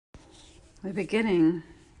the beginning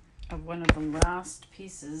of one of the last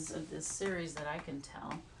pieces of this series that I can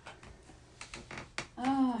tell.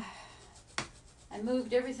 I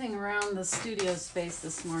moved everything around the studio space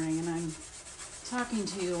this morning, and I'm talking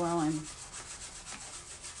to you while I'm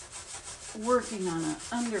working on an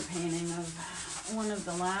underpainting of one of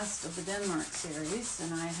the last of the Denmark series,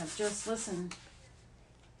 and I have just listened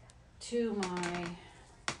to my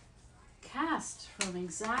cast from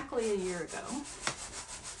exactly a year ago.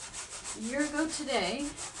 A year ago today,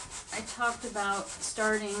 I talked about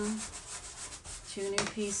starting 2 new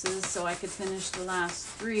pieces so I could finish the last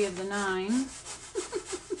 3 of the 9.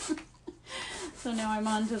 So now I'm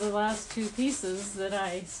on to the last 2 pieces that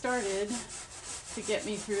I started to get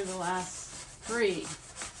me through the last 3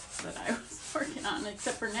 that I was working on.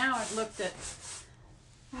 Except for now, I've looked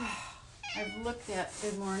at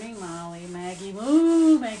Good Morning Molly, Maggie.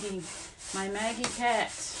 Woo, Maggie, my Maggie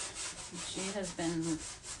cat. She has been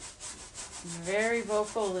very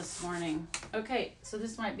vocal this morning. Okay, so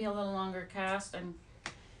this might be a little longer cast.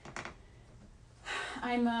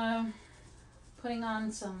 I'm putting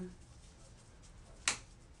on some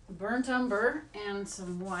burnt umber and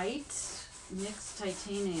some white mixed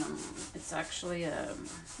titanium. It's actually a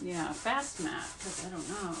fast matte, because I don't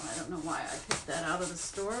know why I picked that out of the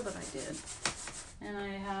store, but I did. And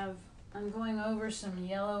I'm going over some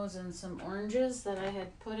yellows and some oranges that I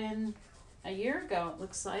had put in a year ago, it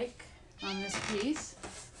looks like, on this piece.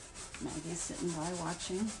 Maggie's sitting by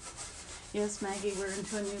watching. Yes, Maggie, we're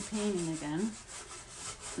into a new painting again.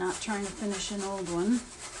 Not trying to finish an old one.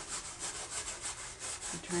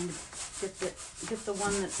 I'm trying to get the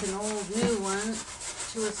one that's an old new one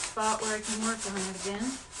to a spot where I can work on it again.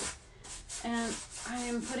 And I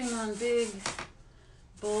am putting on big,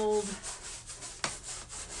 bold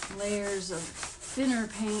layers of thinner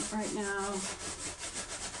paint right now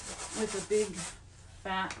with a big,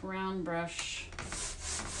 fat, round brush.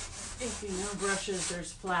 If you know brushes,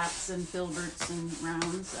 there's flats and filberts and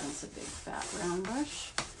rounds. That's a big, fat, round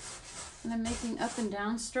brush. And I'm making up and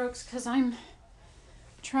down strokes because I'm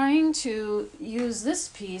trying to use this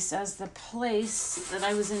piece as the place that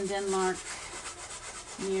I was in Denmark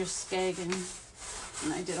near Skagen,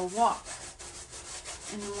 and I did a walk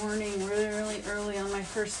in the morning really early on my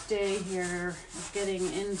first day here of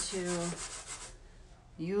getting into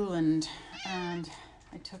Jutland, and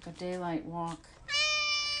I took a daylight walk.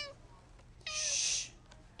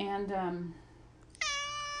 And I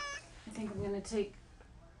think I'm going to take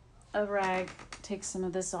a rag, take some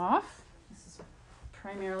of this off. This is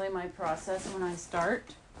primarily my process when I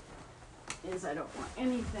start, is I don't want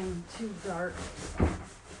anything too dark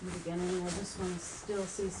in the beginning. I just want to still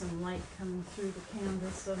see some light coming through the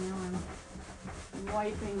canvas. So now I'm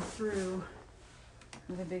wiping through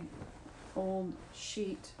with a big old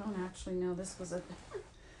sheet. Oh, actually, no, this was a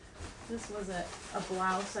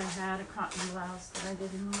blouse I had, a cotton blouse that I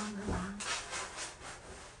did in longer now.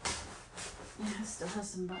 Yeah, it still has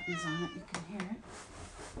some buttons on it, you can hear it.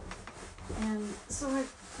 And so I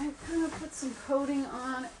kind of put some coating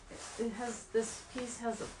on. This piece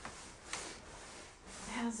has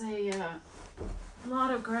a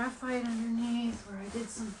lot of graphite underneath where I did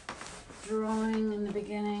some drawing in the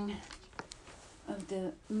beginning of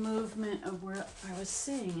the movement of where I was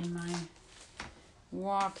sitting in my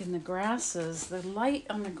walk in the grasses. The light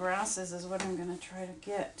on the grasses is what I'm going to try to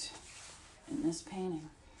get in this painting.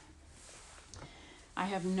 I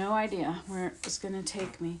have no idea where it's going to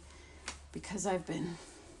take me because I've been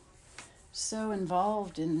so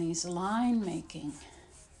involved in these line making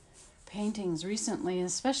paintings recently,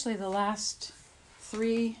 especially the last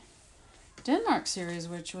 3 Denmark series,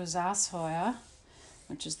 which was Ashøya,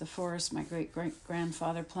 which is the forest my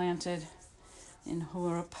great-great-grandfather planted in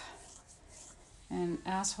Hurup. And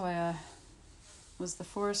Ashøya was the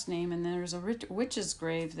forest name, and there's a witch's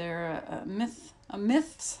grave there, a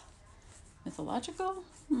mythological,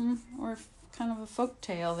 or kind of a folk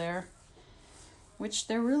tale there, which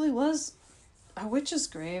there really was a witch's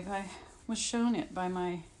grave. I was shown it by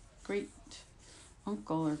my great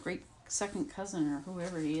uncle or great second cousin or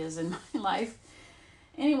whoever he is in my life.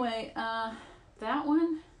 Anyway, that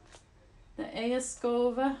one, the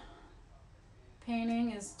Easkova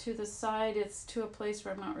painting, is to the side. It's to a place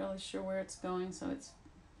where I'm not really sure where it's going, so it's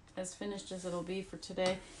as finished as it'll be for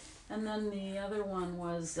today. And then the other one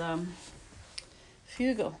was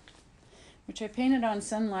Fugel, which I painted on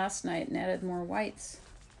sun last night and added more whites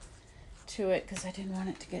to it because I didn't want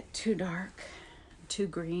it to get too dark, too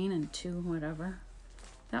green, and too whatever.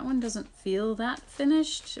 That one doesn't feel that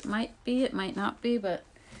finished. It might be, it might not be, but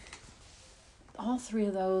all 3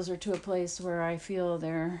 of those are to a place where I feel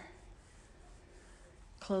they're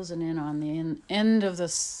closing in on the end of the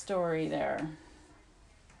story there.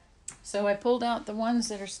 So I pulled out the ones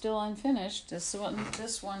that are still unfinished. This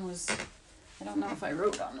one was, I don't know if I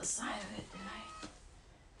wrote on the side of it, did I?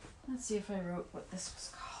 Let's see if I wrote what this was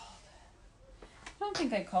called. I don't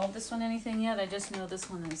think I called this one anything yet. I just know this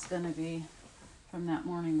one is going to be from that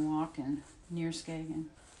morning walk in near Skagen.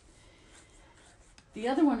 The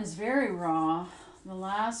other one is very raw, the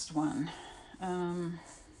last one. And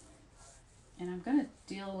I'm going to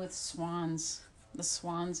deal with swans. The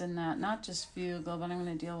swans in that, not just Fugle, but I'm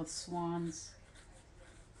going to deal with swans.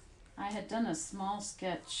 I had done a small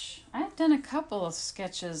sketch. I had done a couple of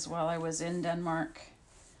sketches while I was in Denmark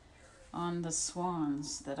on the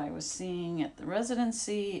swans that I was seeing at the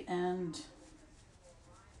residency, and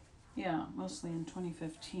yeah, mostly in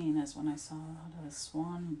 2015 is when I saw the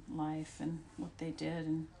swan life and what they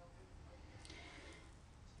did.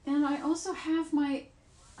 And I also have my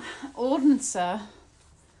Odense,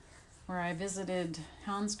 where I visited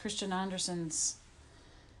Hans Christian Andersen's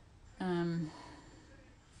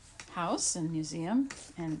house and museum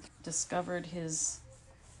and discovered his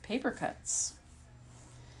paper cuts.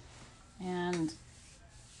 And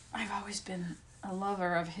I've always been a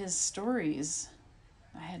lover of his stories.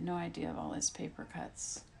 I had no idea of all his paper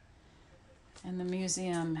cuts. And the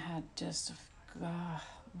museum had just a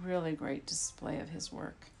really great display of his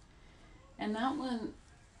work. And that one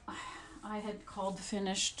I had called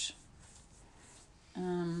finished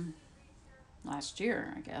last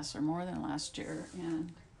year, I guess, or more than last year,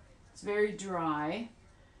 and it's very dry.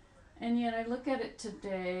 And yet I look at it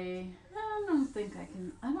today,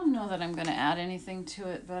 I don't know that I'm going to add anything to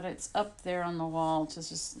it, but it's up there on the wall to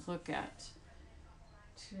just look at.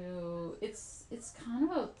 It's kind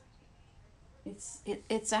of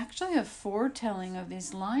it's actually a foretelling of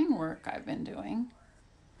these line work I've been doing.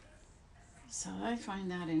 So I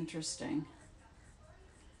find that interesting.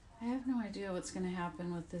 I have no idea what's going to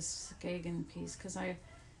happen with this Skagen piece, because I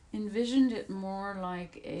envisioned it more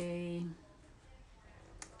like a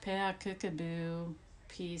Pea Kukaboo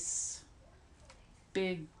piece,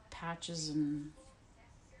 big patches and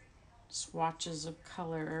swatches of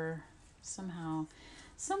color, somehow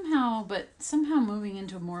moving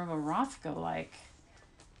into more of a Rothko-like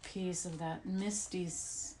piece of that misty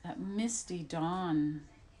dawn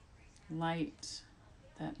light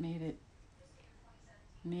that made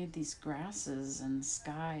these grasses and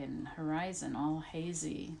sky and horizon all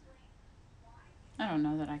hazy. I don't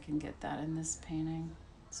know that I can get that in this painting.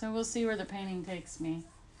 So we'll see where the painting takes me.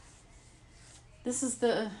 This is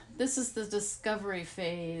the discovery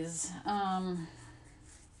phase.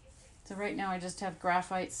 So right now I just have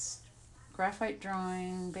graphite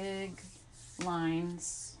drawing, big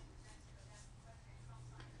lines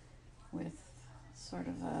with sort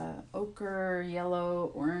of a ochre,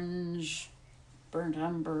 yellow, orange, burnt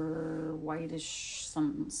umber, whitish,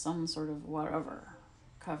 some sort of whatever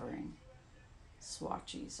covering,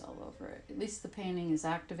 swatches all over it. At least the painting is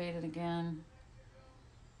activated again.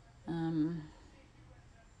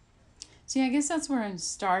 See, I guess that's where I'm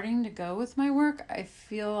starting to go with my work. I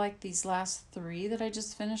feel like these last 3 that I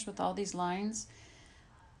just finished with all these lines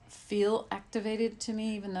feel activated to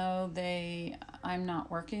me, even though I'm not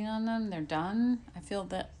working on them. They're done. I feel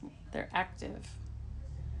that they're active.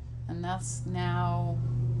 And that's now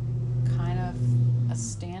kind of a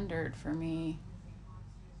standard for me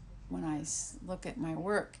when I look at my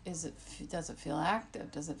work. Does it feel active?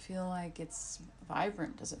 Does it feel like it's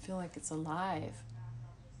vibrant? Does it feel like it's alive?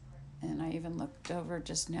 And I even looked over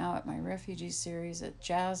just now at my refugee series at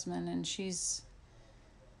Jasmine, and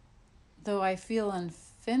though I feel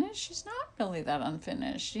unfinished, she's not really that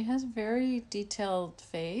unfinished. She has a very detailed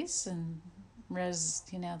face, and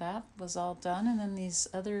that was all done. And then these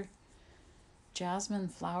other jasmine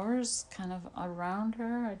flowers kind of around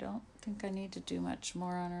her. I don't think I need to do much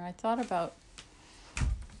more on her.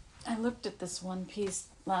 I looked at this one piece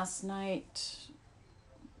last night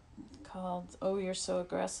called "Oh, You're So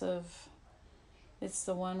Aggressive." It's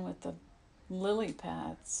the one with the lily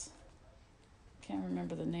pads. Can't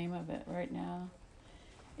remember the name of it right now.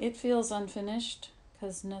 It feels unfinished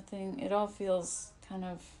because it all feels kind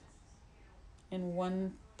of in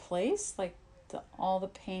one place, like all the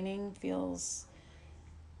painting feels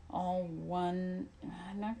all one.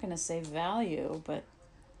 I'm not going to say value, but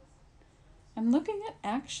I'm looking at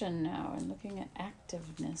action now and looking at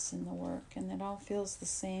activeness in the work, and it all feels the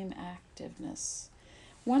same activeness.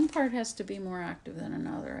 One part has to be more active than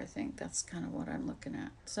another, I think. That's kind of what I'm looking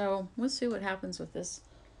at. So we'll see what happens with this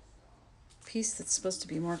piece that's supposed to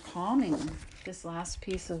be more calming. This last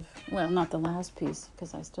piece not the last piece,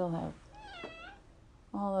 because I still have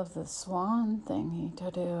all of the swan thingy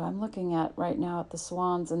to do. I'm looking at right now at the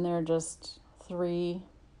swans, and they're just 3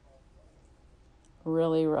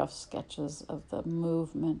 really rough sketches of the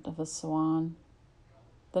movement of a swan.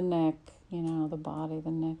 The neck, the body,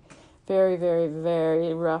 the neck. Very, very,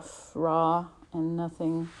 very rough, raw, and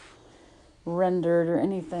nothing rendered or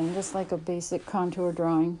anything. Just like a basic contour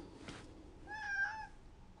drawing.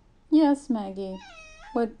 Yes, Maggie.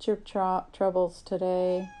 What's your troubles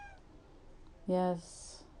today?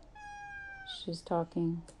 Yes. She's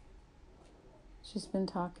talking. She's been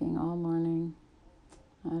talking all morning.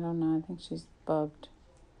 I don't know. I think she's bugged.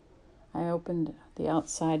 I opened the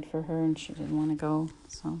outside for her and she didn't want to go.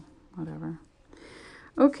 So, whatever.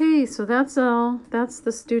 Okay, so that's all. That's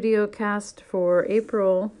the studio cast for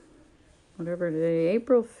April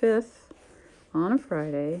 5th on a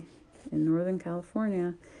Friday in Northern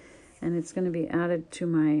California. And it's going to be added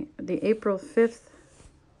to the April 5th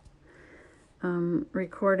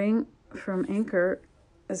recording from Anchor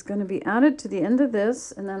is going to be added to the end of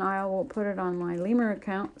this, and then I will put it on my Lemur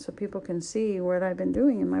account so people can see what I've been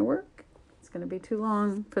doing in my work. It's going to be too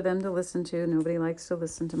long for them to listen to. Nobody likes to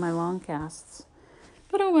listen to my long casts.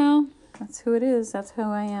 But oh well, that's who it is. That's who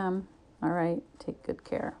I am. All right, take good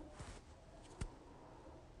care.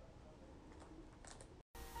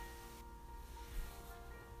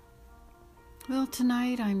 Well,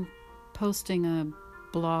 tonight I'm posting a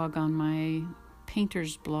blog on my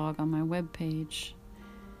painter's blog on my webpage.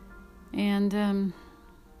 And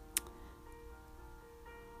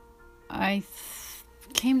I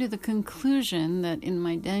came to the conclusion that in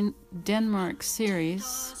my Denmark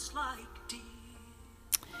series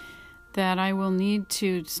that I will need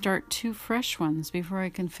to start 2 fresh ones before I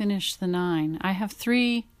can finish the 9. I have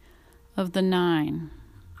 3 of the 9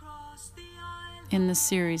 in the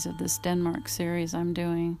series of this Denmark series I'm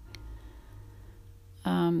doing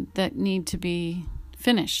that need to be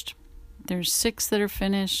finished. There's 6 that are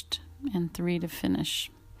finished and 3 to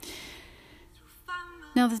finish.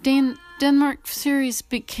 Now, the Denmark series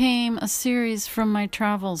became a series from my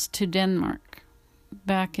travels to Denmark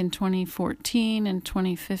back in 2014 and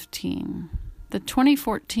 2015. The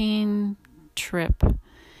 2014 trip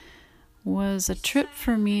was a trip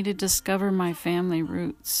for me to discover my family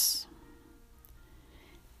roots.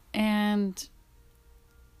 And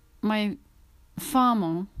my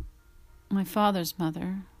Famo, my father's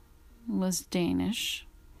mother, was Danish,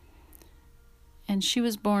 and she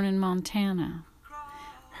was born in Montana.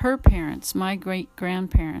 Her parents, my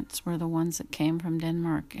great-grandparents, were the ones that came from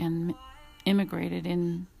Denmark and immigrated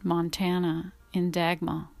in Montana, in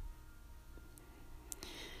Dagmar.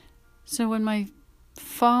 So when my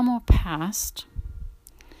Famo passed,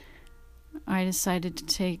 I decided to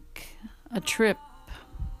take a trip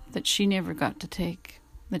that she never got to take,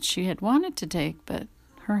 that she had wanted to take, but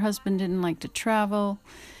her husband didn't like to travel,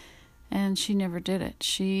 and she never did it.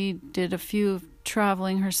 She did a few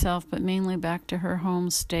traveling herself, but mainly back to her home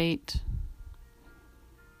state,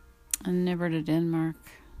 and never to Denmark.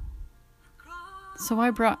 So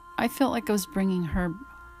I felt like I was bringing her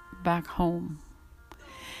back home.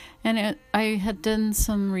 And I had done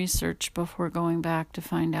some research before going back to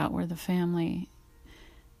find out where the family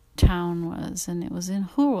town was, and it was in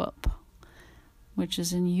Hurup, which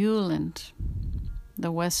is in Jylland,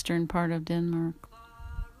 the western part of Denmark.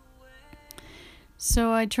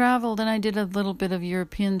 So I traveled, and I did a little bit of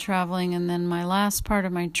European traveling, and then my last part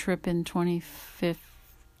of my trip in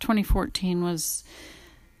 2014 was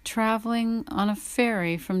traveling on a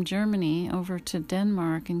ferry from Germany over to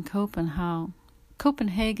Denmark in Copenhagen.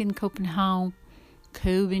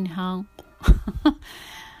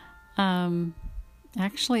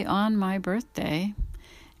 Actually on my birthday,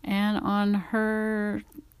 and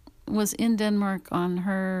was in Denmark on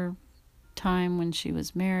her time when she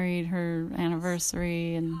was married, her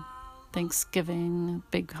anniversary and Thanksgiving, a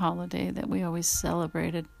big holiday that we always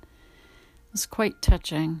celebrated. It was quite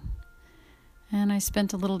touching. And I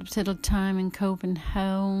spent a little bit of time in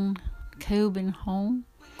Copenhagen,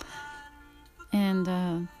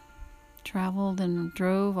 and traveled and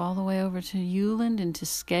drove all the way over to Jylland and to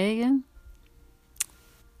Skagen.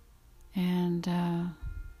 And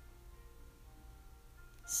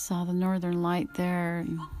saw the northern light there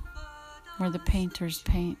where the painters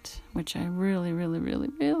paint, which I really, really, really,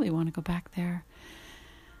 really want to go back there.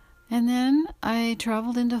 And then I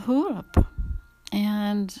traveled into Hurup,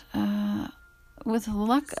 and with the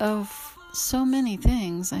luck of so many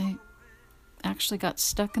things, I actually got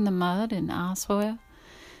stuck in the mud in Ashøj,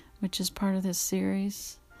 which is part of this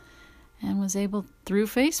series, and was able, through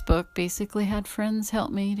Facebook, basically had friends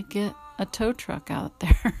help me to get a tow truck out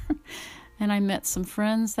there And I met some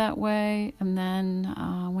friends that way, and then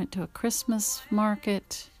went to a Christmas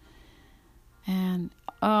market. And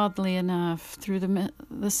oddly enough, through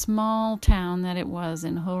the small town that it was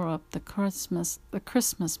in Hurup, the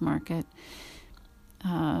Christmas market,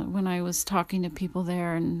 when I was talking to people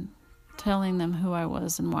there and telling them who I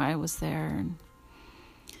was and why I was there, and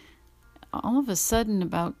all of a sudden,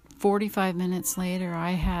 about 45 minutes later,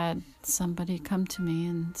 I had somebody come to me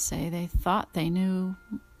and say they thought they knew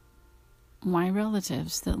my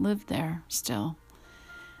relatives that lived there still.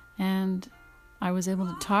 And I was able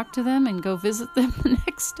to talk to them and go visit them the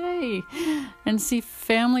next day and see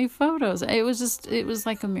family photos. It was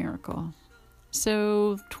like a miracle.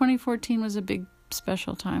 So 2014 was a big,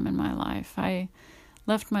 special time in my life. I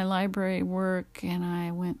left my library work and I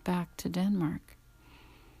went back to Denmark.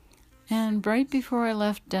 And right before I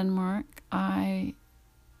left Denmark, I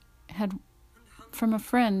had, from a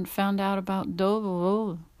friend, found out about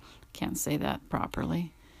Dovre. Can't say that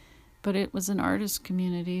properly. But it was an artist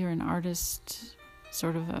community, or an artist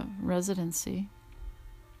sort of a residency.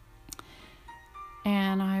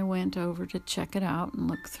 And I went over to check it out and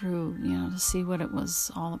look through, to see what it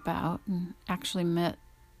was all about, and actually met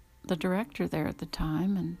the director there at the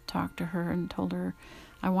time and talked to her and told her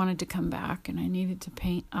I wanted to come back and I needed to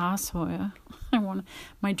paint Ashøya.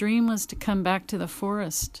 My dream was to come back to the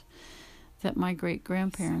forest that my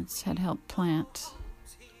great-grandparents had helped plant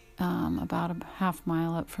about a half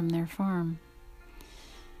mile up from their farm.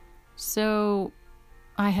 So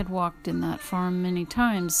I had walked in that farm many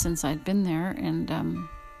times since I'd been there, and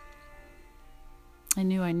I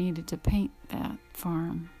knew I needed to paint that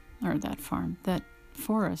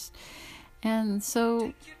forest. And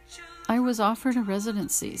so I was offered a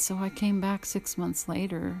residency, so I came back 6 months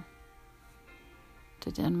later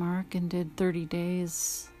to Denmark and did 30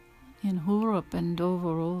 days in Hurup and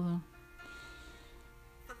Dovre.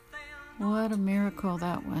 What a miracle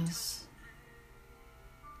that was.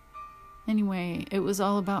 Anyway, it was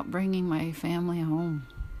all about bringing my family home.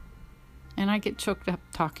 And I get choked up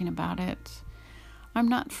talking about it.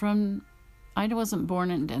 I wasn't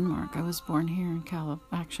born in Denmark. I was born here in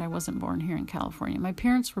Actually, I wasn't born here in California. My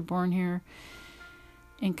parents were born here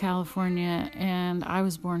in California, and I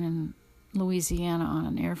was born in Louisiana on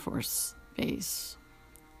an Air Force base.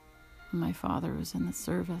 My father was in the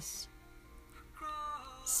service.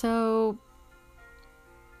 So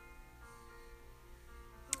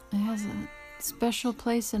it has a special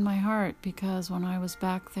place in my heart because when I was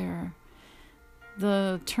back there,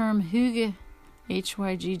 the term hygge,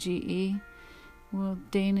 H-Y-G-G-E, well,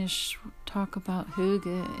 Danish talk about hygge,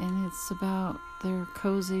 and it's about their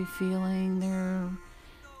cozy feeling, their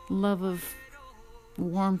love of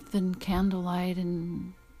warmth and candlelight,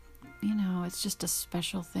 and it's just a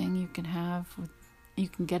special thing you can have. You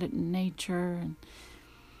can get it in nature, and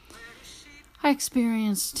I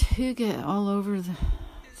experienced hygge all over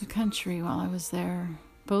the country while I was there,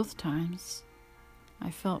 both times.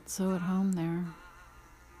 I felt so at home there.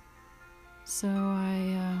 So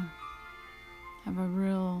I have a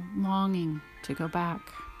real longing to go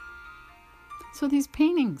back. So these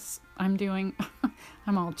paintings I'm doing,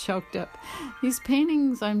 I'm all choked up. These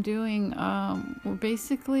paintings I'm doing were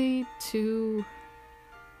basically to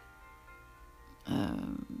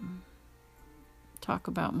talk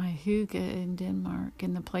about my hygge in Denmark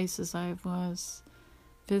and the places I was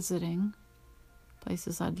visiting,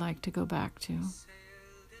 places I'd like to go back to.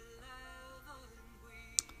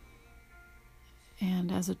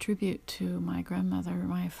 And as a tribute to my grandmother,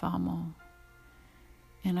 my farmor.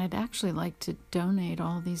 And I'd actually like to donate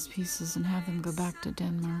all these pieces and have them go back to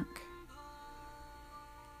Denmark.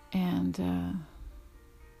 And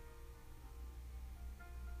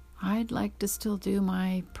I'd like to still do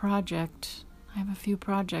my project. I have a few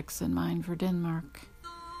projects in mind for Denmark.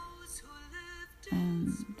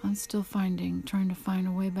 And I'm still trying to find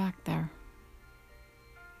a way back there.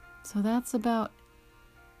 So that's about,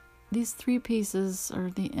 these 3 pieces are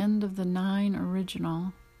the end of the 9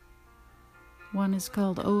 original. One is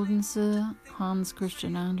called Odense, Hans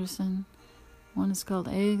Christian Andersen. One is called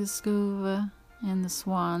Egeskove and the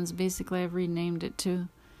Swans. Basically, I've renamed it to,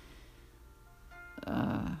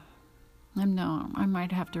 I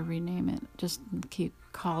might have to rename it. Just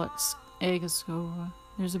call it Egeskove.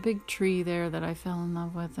 There's a big tree there that I fell in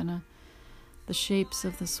love with, and the shapes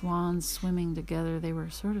of the swans swimming together. They were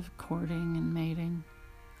sort of courting and mating.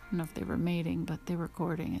 I don't know if they were mating, but they were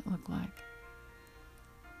courting, it looked like.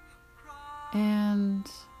 And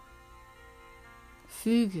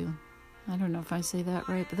Fugu, I don't know if I say that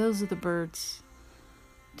right, but those are the birds.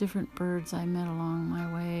 Different birds I met along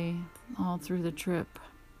my way all through the trip.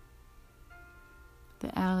 The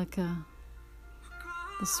Alika,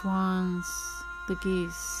 the swans, the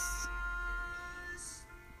geese,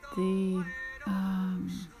 the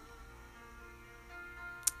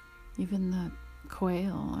even the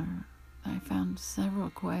quail, or I found several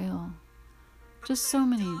quail. Just so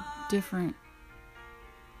many different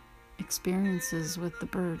experiences with the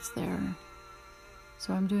birds there.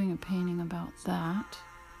 So I'm doing a painting about that.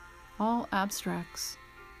 All abstracts.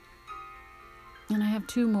 And I have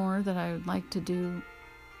two more that I would like to do.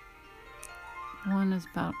 One is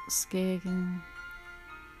about Skagen,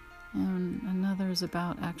 and another is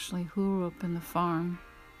about actually Hurup and the farm.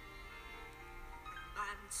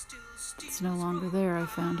 It's no longer there. I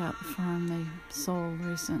found out the farm they sold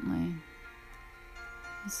recently.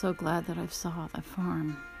 I'm so glad that I saw the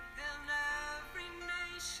farm.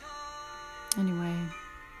 Anyway,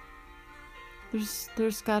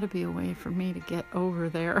 there's got to be a way for me to get over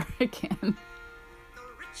there again.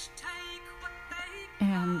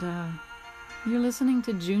 And you're listening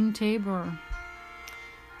to June Tabor.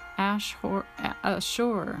 Ashore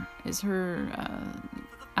is her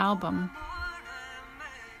album.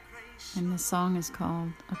 And the song is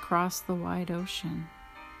called Across the Wide Ocean.